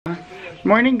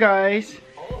Morning guys!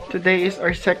 Today is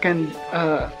our second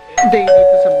day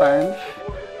dito sa Banff.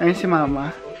 Ayun si Mama.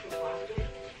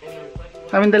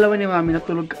 Kaming dalawa ni Mami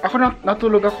natulog.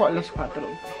 Natulog ako alas 4.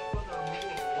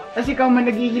 Kasi ikaw man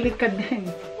naghihilig ka din.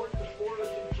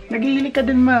 Naghihilig ka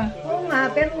din, Ma. Oo nga,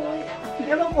 pero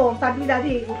ewan ko, sabi ni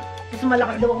Daddy, mas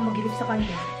malakas daw ako maghilig sa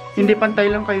kanya. Hindi, pantay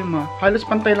lang kayo, Ma. Halos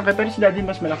pantay lang kayo, pero si Daddy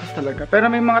mas malakas talaga. Pero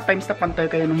may mga times na pantay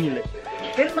kayo ng hilig.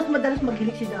 Pero mas madalas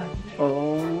maghilig si Daddy.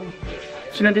 Oo.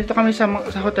 So, nandito kami sa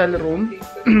hotel room.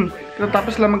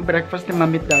 Tapos lang mag-breakfast ni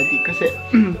Mami at Daddy. Kasi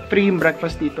free yung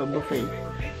breakfast dito, buffet.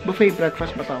 Buffet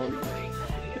breakfast ba tawag?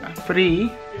 Yeah,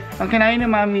 free. Ang kinain ni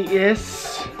Mami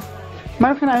is...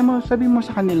 Mara, kinain mo, sabi mo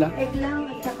sa kanila. Egg lang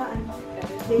at saka ano,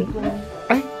 bacon.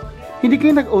 Ay, hindi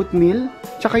kayo nag-oatmeal?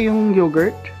 Tsaka yung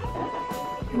yogurt?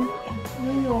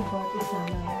 Yung yogurt, isa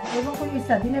lang. Ewan ko yung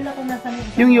isa, dinala ko nasa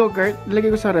isa. Yung yogurt,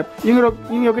 nilagay ko sa rep.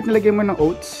 Yung yogurt nilagay mo ng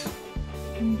oats?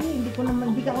 Hindi ko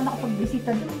naman, hindi ako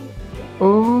nakapagbisita doon.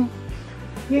 Oh.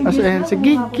 So, ayan, si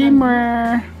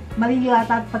Gamer. Mali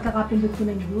yata at pagkakapindot ko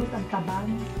ng juice, ang tabang.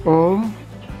 Oh.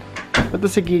 Ito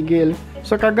si Gigil.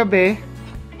 So, kagabi,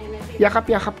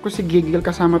 yakap-yakap ko si Gigil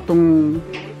kasama tong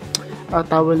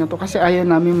towel na to. Kasi ayaw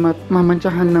namin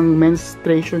mamantsahan ng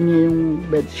menstruation niya yung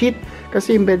bedsheet.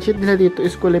 Kasi yung bedsheet nila dito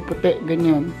is kulay puti.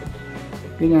 Ganyan.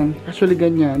 Ganyan. Actually,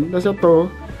 ganyan. Tapos ito,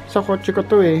 sa kotse ko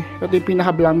to eh. Ito yung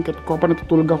pinaka-blanket ko. Pa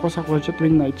natutulog ako sa kotse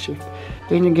tuwing night shift.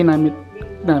 Ito yung ginamit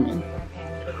namin.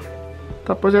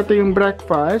 Tapos ito yung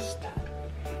breakfast.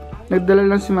 Nagdala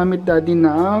lang si Mami at Daddy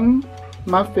ng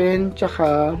muffin,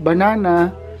 tsaka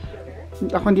banana.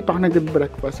 Ako hindi pa ako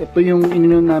nag-breakfast. Ito yung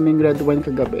ininom namin red wine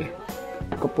kagabi.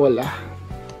 Copola.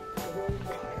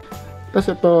 Tapos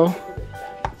ito,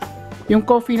 yung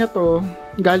coffee na to,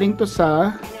 galing to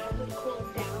sa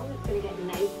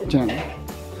dyan.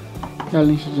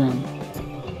 Galing siya dyan.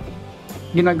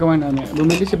 Ginagawa namin.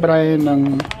 Bumili si Brian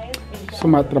ng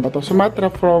Sumatra ba to? Sumatra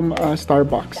from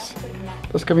Starbucks.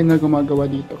 Tapos kami na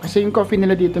gumagawa dito. Kasi yung coffee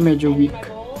nila dito medyo weak.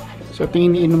 So ito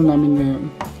yung iniinom namin ngayon.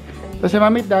 Tapos si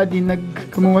Mami at Daddy,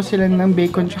 kumuha sila ng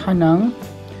bacon tsaka ng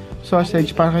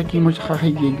sausage para kay Kimo tsaka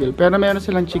kay Giggle. Pero meron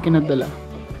silang chicken na dala.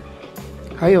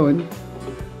 Ayun.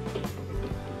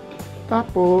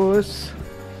 Tapos,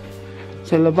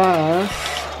 sa labas,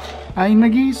 ay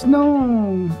nag-i-snow.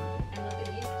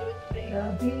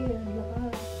 Grabe, ang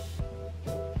lakas.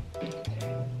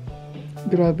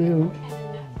 Grabe oh.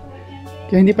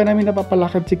 Kaya hindi pa namin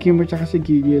napapalakad si Kimo tsaka si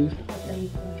Giggle.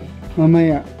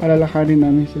 Mamaya, palalakarin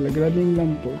namin sila. Grabe yung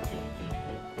lampo.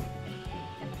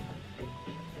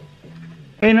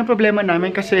 Ayun ang problema namin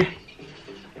kasi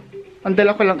ang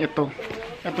dala ko lang ito.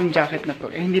 Itong jacket na to.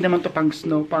 Eh, hindi naman to pang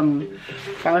snow. Pang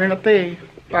ano na to eh.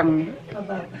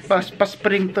 Pa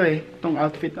spring to eh. Itong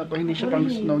outfit na to. Hindi siya pang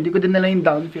snow. Hindi ko din nala yung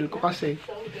downfill ko kasi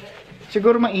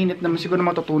siguro mainit naman. Siguro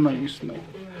matutunaw yung snow.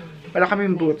 Wala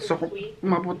kaming boots. So,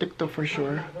 maputik to for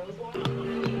sure.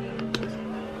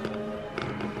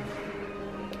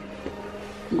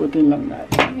 Gutin lang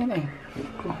natin. Yan eh.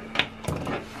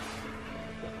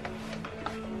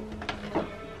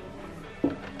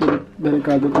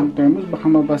 Delikado itong thermos. Baka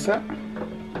mabasa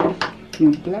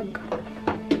yung plug.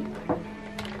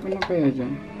 Ano kaya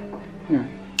dyan? Yan.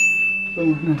 So,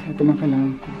 ito lang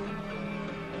kailangan ko.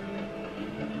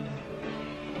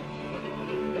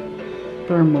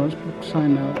 Thermos.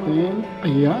 Buksan natin.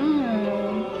 Ayan.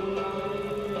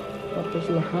 Tapos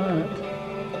lahat.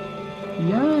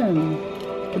 Yan.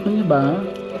 Kita niyo ba?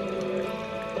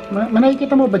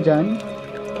 Nakikita mo ba dyan?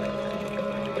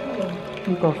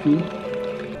 Yung coffee.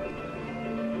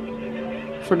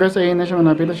 So guys, ayun na siya.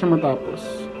 Manapit na siya matapos.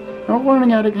 Ako kung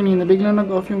nangyari kanina, biglang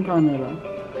nag-off yung camera.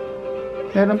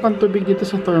 Meron pang tubig dito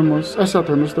sa thermos. Sa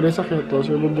thermos, tuloy sa kettle.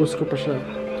 So, buboost ko pa siya.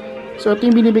 So, ito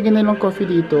yung binibigyan nilang coffee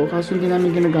dito. Kaso hindi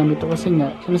namin ginagamit ito. Kasi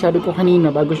nga, sinasabi ko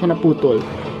kanina, bago siya naputol,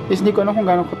 is hindi ko alam kung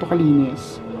gano'n ko ito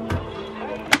kalinis.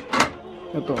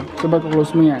 Ito. So, bago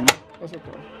close mo yan. Tapos ito.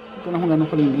 Hindi ko alam kung gano'n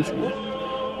kalinis.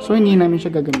 So, hindi namin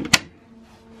siya gagamit.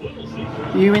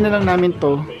 Iiwi na lang namin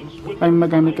to. Ay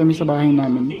magamit kami sa bahay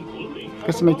namin.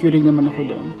 Kasi may Keurig naman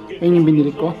ako doon. Ayun yung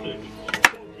binili ko.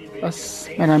 Tapos,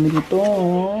 marami dito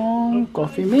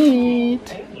coffee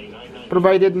mate.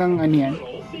 Provided ng ano yan,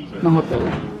 ng hotel.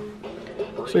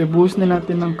 So, ibuhos na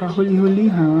natin ng kahuli-huli,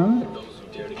 ha?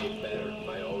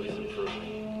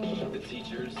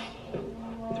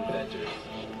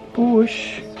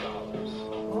 Push.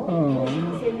 Oh.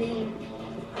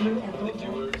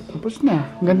 Tapos na.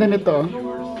 Ganda nito.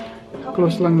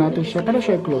 Close lang natin siya. Para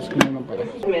siya close. Ganun pala.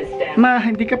 Ma,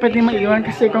 hindi ka pwede maiwan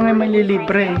kasi ikaw nga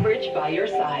malilibre.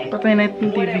 Patay na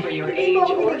yung TV. Hindi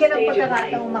ko binigyan ng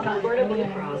pagkakataong makain.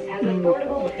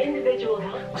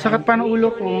 Sakit pa ng ulo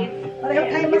ko.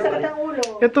 Ay, masakit ang ulo.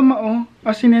 Ito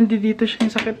sinindi dito siya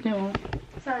yung sakit niya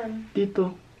Saan?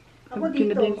 Dito. Ako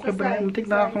dito, sa side. Muntik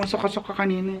na ako masuka-suka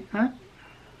kanina. Ha?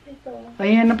 Ito.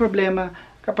 Ayan ang problema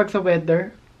kapag sa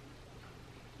weather.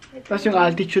 Tapos yung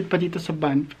altitude pa dito sa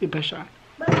Banff, iba siya.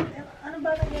 Ano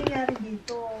ba nangyayari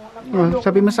dito?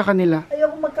 Sabi mo sa kanila.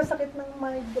 Ayoko magkasakit ng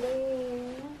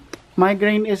migraine.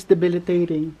 Migraine is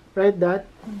debilitating. Right, Dad?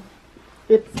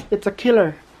 It's a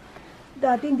killer.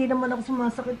 Dati hindi naman ako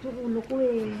sumasakit yung ulo ko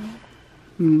eh.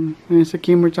 Ayan, si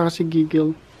Kimmer tsaka si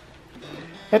Giggle.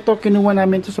 Ito, kinuha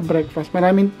namin ito sa breakfast.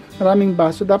 Maraming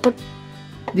baso. Dapat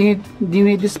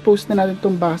dinidispose na natin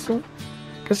itong baso.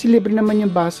 Kasi libre naman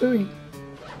yung baso eh.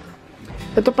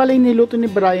 Ito pala yung niluto ni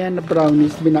Brian na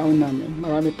brownies. Binaon namin.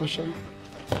 Marami pa siya.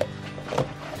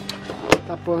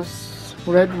 Tapos,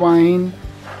 red wine.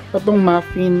 Itong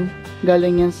muffin.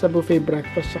 Galing yan sa buffet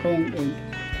breakfast. Tsaka yung egg.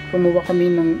 Kumuha kami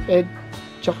ng egg.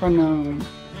 Tsaka ng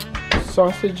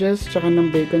sausages. Tsaka ng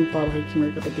bacon para kay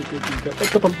Kimmer kapatid.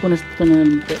 Ito pagpunas dito na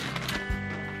nalito.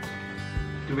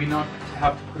 Do we not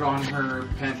have to put on her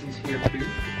panties here too?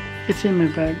 It's in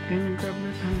my bag. Can you grab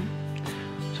this?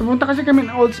 So, punta kasi kami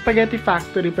ng Old Spaghetti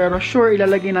Factory. Pero sure,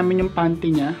 ilalagay namin yung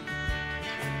panty niya.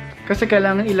 Kasi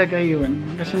kailangan ilagay yun.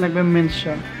 Kasi nagme-mens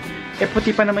siya. Eh,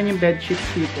 puti pa naman yung bedsheets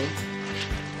dito.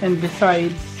 And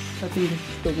besides, I think this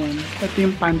is the one. Ito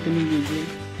yung panty ni Gigi.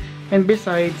 And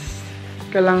besides,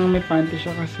 kailangan may panty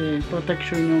siya kasi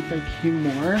protection yung kay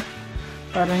Kimmer.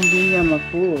 Para hindi niya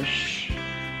ma-push.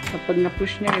 Kapag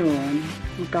na-push niya yun,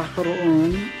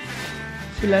 magkakaroon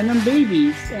sila ng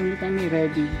babies. And kami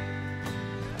ready.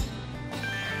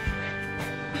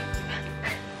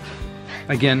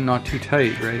 Again, not too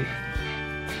tight, right?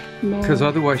 No. Because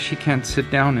otherwise she can't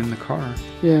sit down in the car.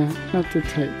 Yeah, not too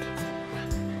tight.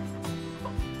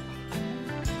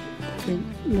 Okay,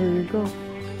 there you go.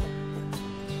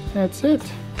 That's it.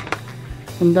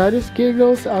 And that is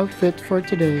Giggle's outfit for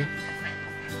today.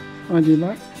 O,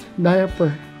 diba?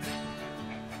 Diaper.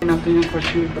 Natin yung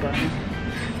crush ni Brian.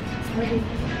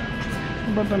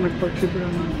 Ba't na nag-park si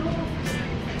Brian?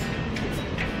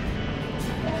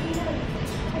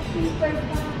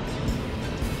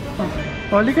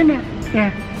 Oh, halika na.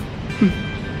 Yeah.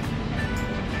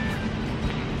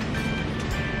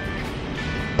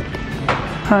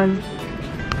 Han.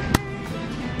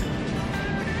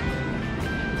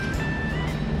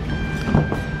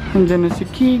 Andiyan na si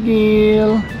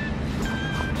Kigil.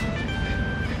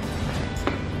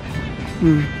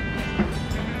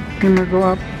 Gonna go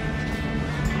up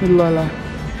with Lola.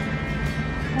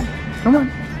 Come on.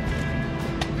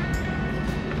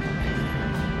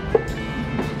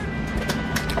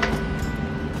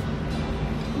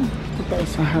 Tayo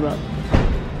sa harap.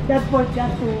 That boy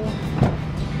got to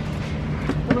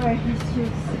wear his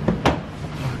shoes.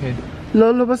 Okay.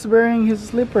 Lolo was wearing his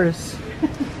slippers.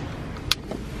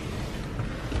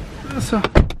 So,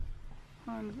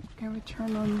 can we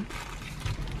turn on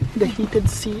the heated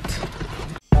seat?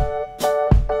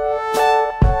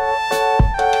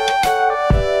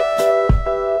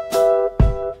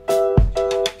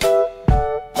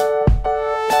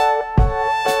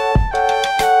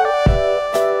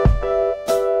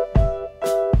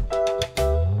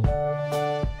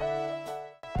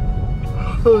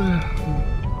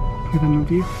 Kita ng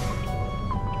view.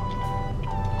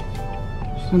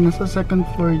 So, nasa second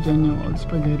floor dyan yung Old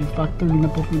Spaghetti Factory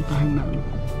na pupuntahan namin.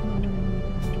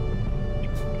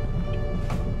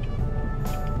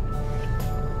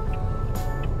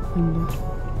 Hindi.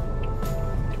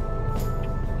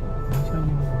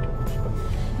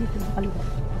 Dito sa kaliwa.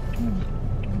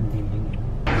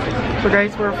 So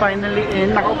guys, we're finally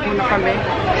in. Nakaupo na kami.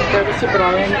 Pero si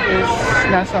Brian is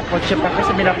nasa kotse pa kasi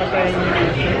binapatayan niya yung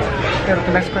engine. Pero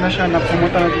tinas ko na siya na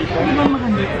pumunta na dito.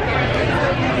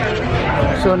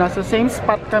 So nasa same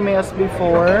spot kami as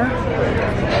before.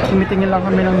 Tumitingin lang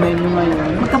kami ng menu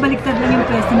ngayon. Magkabaliktad lang yung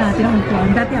pwesto natin ang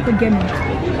upuan. Dati ako dyan eh.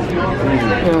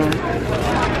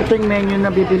 Ito yung menu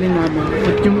na bibili namin.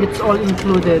 Yung it's all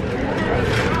included.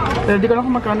 Pero di ko lang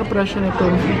kung magkano presyo nito.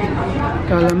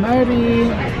 Calamari.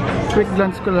 Quick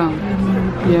glance ko lang.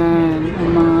 Yan.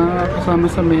 Ang mga kasama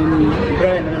sa menu.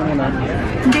 Brian, ano naman natin?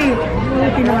 Hindi.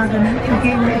 Tinawagan na.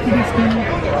 Okay, na-activities ko na.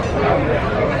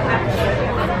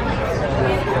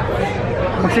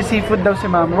 Magsi-seafood daw si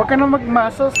mama. Huwag ka na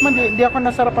mag-muscles man. Di ako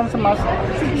nasarapan sa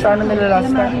muscles. Sa ano nila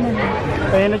last time.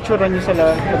 Kaya natsura niyo sa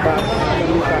lahat. Diba?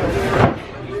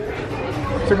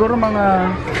 Siguro mga...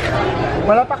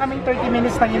 Wala pa kaming 30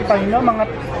 minutes na hintay, no? Mga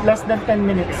less than 10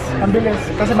 minutes. Ang bilis.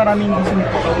 Kasi maraming gusto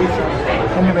nito.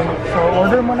 Anyway, so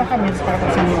order muna kami para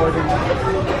kasi yung order.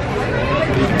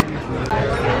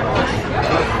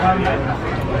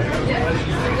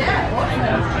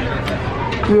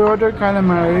 We ordered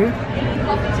calamari.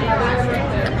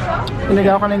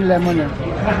 Inagaw ko ng lemon eh.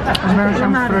 Tapos meron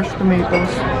siyang fresh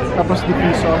tomatoes. Tapos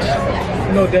dipping sauce.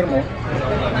 No, dermo.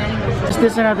 Is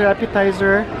this another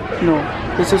appetizer? No.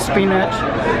 This is spinach,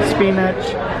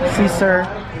 Caesar.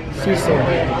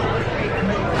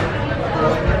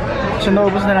 So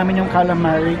naubos na namin yung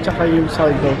calamari tsaka yung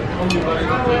saldo.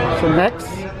 So next,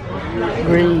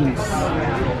 greens.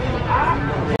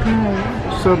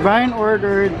 So Brian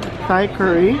ordered Thai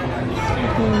curry.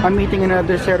 I'm eating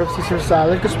another set of Caesar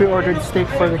salad because we ordered steak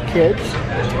for the kids.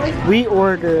 We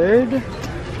ordered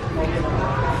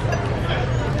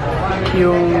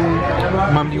yung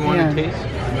Mom, do you want yeah, to taste?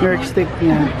 New York steak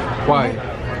niya. Why?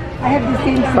 I have the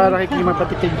same Para kay Kima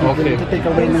pati kay Giggle. Okay. To take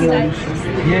away ng lunch.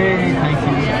 Yay, thank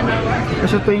you.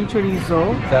 Kasi ito yung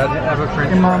chorizo. Dad, have a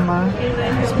french Kay Mama,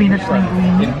 spinach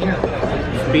linguine.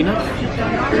 Spinach?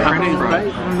 French fries. I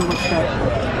don't know what's that.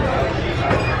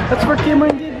 That's for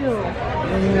Kima and Giggle.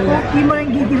 Hindi mo lang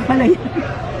gigil pala yan.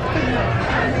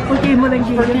 Okay mo lang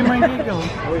For gigil. Kima and Giggle.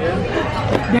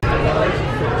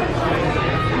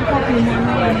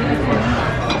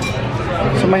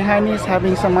 So my honey is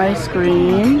having some ice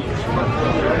cream.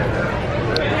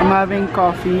 I'm having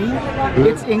coffee.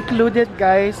 It's included,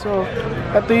 guys. So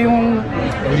ito yung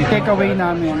takeaway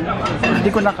namin. Hindi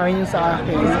ko nakain yung sa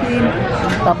akin.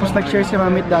 Tapos nag-share si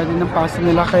Mami at Daddy ng pasta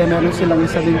nila. Kaya meron silang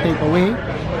isa din takeaway.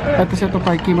 Tapos ito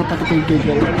pa Kima pati kay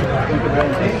Giggle.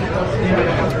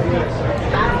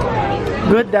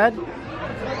 Good, Dad?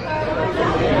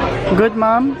 Good,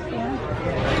 Mom?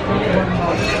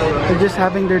 They're just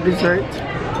having their dessert.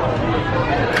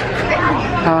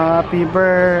 Happy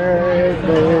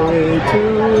birthday to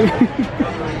you.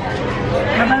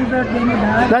 Habang birthday mo,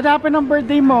 Dad? Dad, happy ng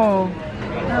birthday mo.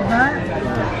 Haba?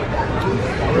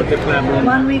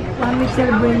 1 week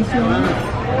celebration.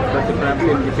 But the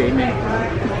problem is the payment.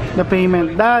 The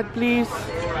payment. Dad, please.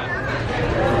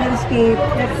 Landscape.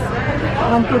 That's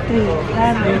 1, 2, 3.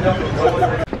 Dad.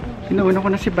 Inuuna ko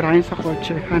na si Brian sa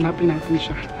kotse. Hanapin natin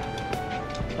siya.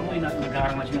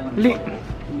 Li.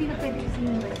 Hindi na pwede kasi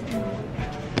yung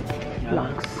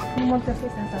Relax. pumunta sa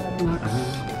isang sarap. Relax.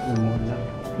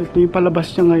 Ito yung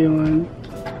palabas niya ngayon.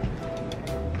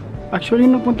 Actually,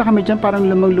 napunta kami dyan, parang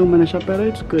lumang-luma na siya, pero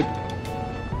it's good.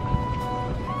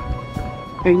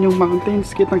 Ayun yung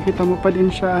mountains, kitang-kita mo pa din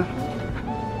siya.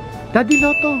 Daddy,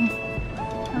 loto!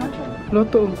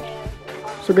 Loto.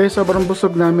 So guys, sobrang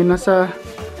busog namin. Nasa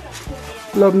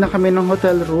loob na kami ng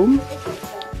hotel room.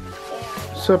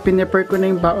 So, pinepare ko na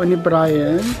yung baon ni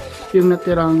Brian. Yung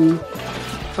natirang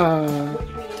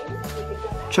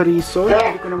chorizo.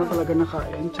 Hindi ko naman talaga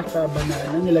nakain. Tsaka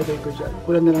banana. Nilagay ko dyan.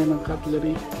 Kulang na lang ng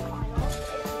cutlery.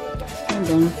 And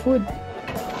then food.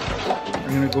 I'm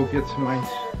gonna go get some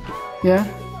ice. Yeah.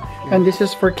 And this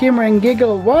is for Kimmer and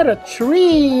Giggle. What a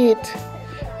treat!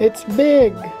 It's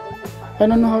big. I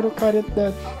don't know how to cut it,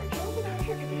 Dad.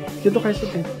 Dito kayo sa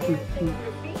ito.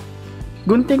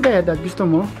 Gunting kaya, Dad? Gusto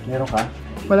mo? Meron ka?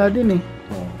 Wala din eh.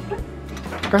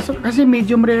 Kasi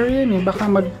medium rare yan eh. Baka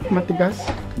matigas.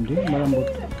 Hindi, malambot.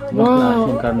 Wow. Mas lahat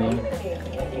yung karne.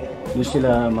 Hindi sila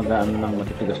mag-aano ng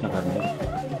matitigas na karne.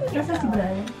 Nasa si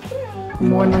Brian?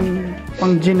 Kumuha ng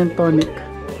pang gin and tonic.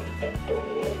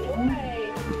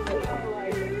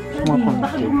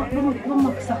 Baka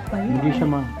bumaksak pa yun. Hindi siya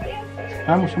mo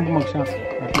siyang bumagsak.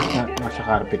 At least nasa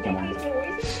carpet naman.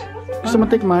 Gusto mo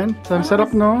tikman? Sarap,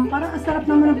 no? Parang ang sarap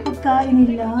naman ang pagkain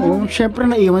nila. Oh, syempre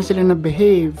naiwan sila na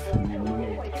behave.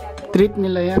 Treat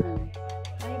nila yan.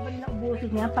 Ayaw ba nila ubusin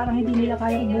niya? Parang hindi nila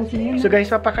kaya ubusin yun. So guys,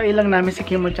 papakailang namin si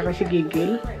Kimmo tsaka si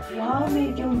Giggle. Wow,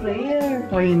 medyo rare.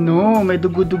 I know, may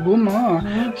dugo-dugo mo.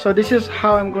 So this is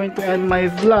how I'm going to end my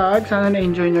vlog. Sana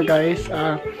na-enjoy nyo guys.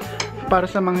 Para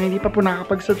sa mga hindi pa po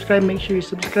nakakapag-subscribe, make sure you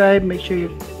subscribe. Make sure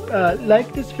you like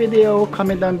this video,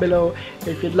 comment down below.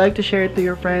 If you'd like to share it to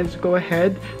your friends, go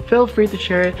ahead. Feel free to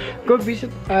share it. Go visit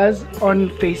us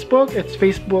on Facebook. It's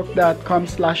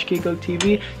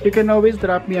facebook.com/KiggleTV. You can always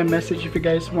drop me a message if you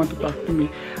guys want to talk to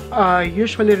me. I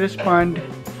usually respond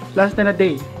less than a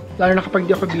day. Lalo na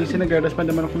kapag di ako busy, nagre-respond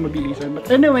naman ako mabilisan.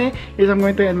 But anyway, I'm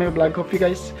going to end my vlog. Hope you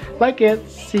guys like it.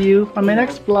 See you on my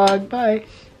next vlog. Bye!